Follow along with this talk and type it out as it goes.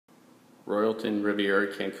Royalton Riviera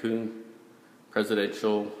Cancun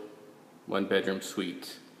presidential one-bedroom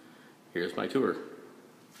suite. Here's my tour.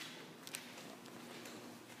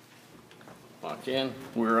 Walk in.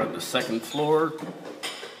 We're on the second floor.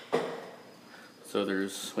 So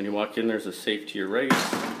when you walk in, there's a safe to your right.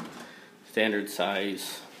 Standard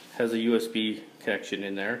size. Has a USB connection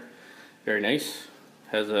in there. Very nice.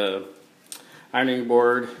 Has a ironing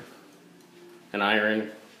board, an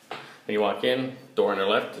iron. When you walk in, door on the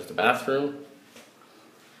left is the bathroom.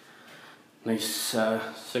 Nice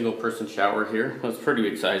single person shower here. Well, it's pretty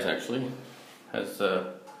big size actually. Has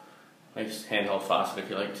a nice handheld faucet if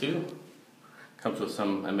you like to. Comes with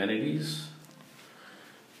some amenities.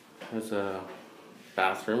 Has a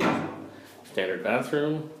bathroom, standard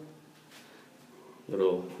bathroom.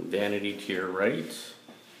 Little vanity to your right.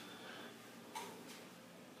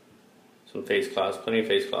 Some face cloths, plenty of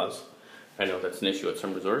face cloths. I know that's an issue at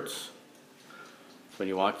some resorts. When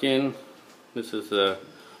you walk in, this is the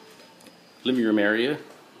living room area.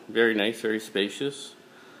 Very nice, very spacious.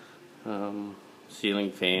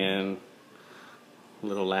 Ceiling fan,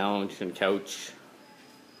 little lounge and couch.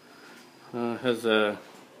 Has a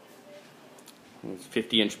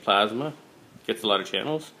 50-inch plasma. Gets a lot of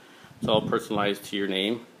channels. It's all personalized to your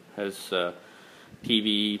name. Has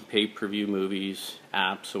TV, pay-per-view movies,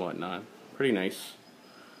 apps and whatnot. Pretty nice.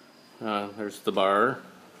 There's the bar.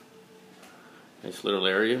 Nice little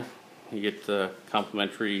area. You get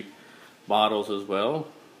complimentary bottles as well.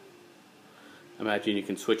 Imagine you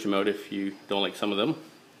can switch them out if you don't like some of them.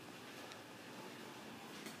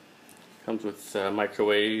 Comes with a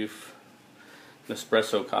microwave, an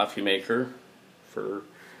espresso coffee maker for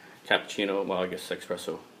cappuccino, well I guess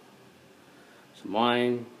espresso. Some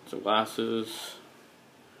wine, some glasses,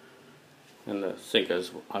 and the sink is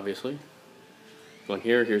obviously. Going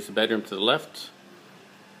here, here's the bedroom to the left.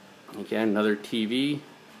 Again, another TV,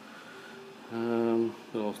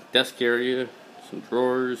 little desk area, some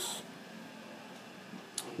drawers,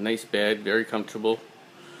 nice bed, very comfortable.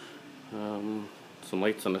 Some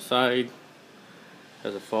lights on the side.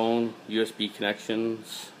 Has a phone, USB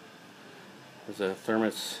connections. Has a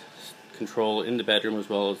thermos control in the bedroom as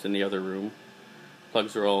well as in the other room.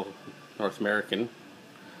 Plugs are all North American.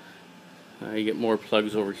 You get more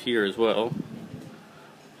plugs over here as well.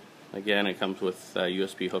 Again, it comes with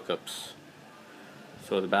USB hookups.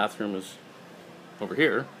 So the bathroom is over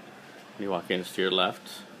here. When you walk in, it's to your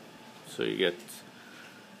left. So you get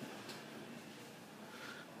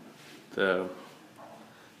the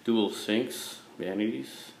dual sinks,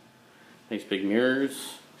 vanities, nice big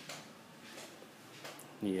mirrors.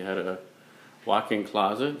 You had a walk-in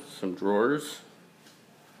closet, some drawers.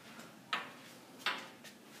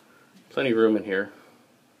 Plenty of room in here.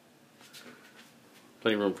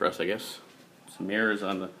 Plenty of room for us, I guess. Some mirrors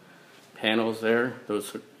on the panels there.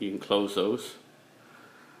 Those you can close those.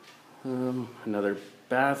 Another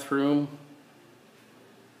bathroom.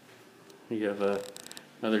 You have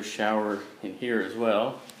another shower in here as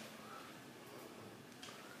well.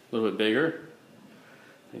 A little bit bigger.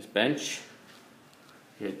 Nice bench.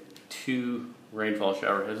 You had 2 rainfall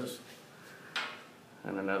shower heads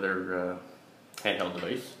and another handheld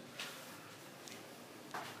device.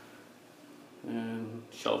 And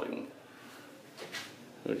shelving.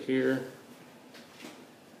 Out here,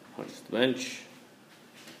 watch the bench.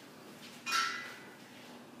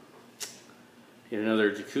 Get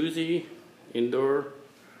another jacuzzi, indoor.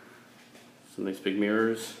 Some nice big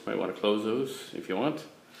mirrors. Might want to close those if you want.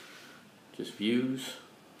 Just views.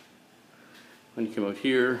 When you come out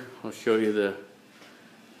here, I'll show you the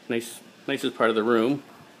nicest part of the room.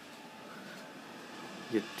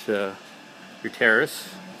 Get your terrace.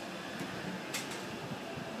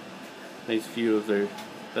 Nice view of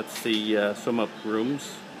that's the swim up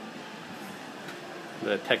rooms.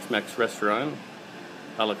 The Tex-Mex restaurant,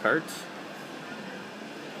 a la carte.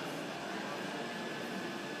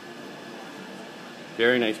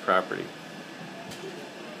 Very nice property.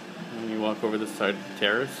 And you walk over this side of the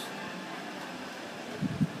terrace.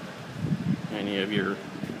 And you have your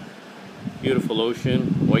beautiful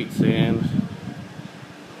ocean, white sand.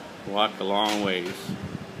 Walk a long ways.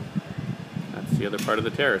 That's the other part of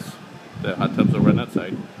the terrace. The hot tub's over on that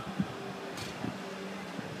side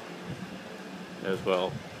as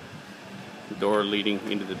well. The door leading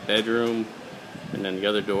into the bedroom, and then the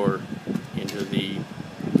other door into the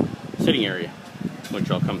sitting area,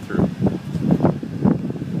 which I'll come through.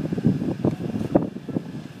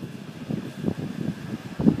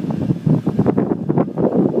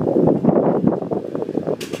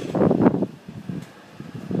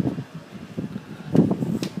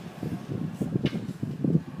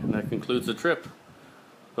 And that concludes the trip.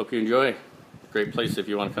 Hope you enjoy. Great place if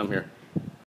you want to come here.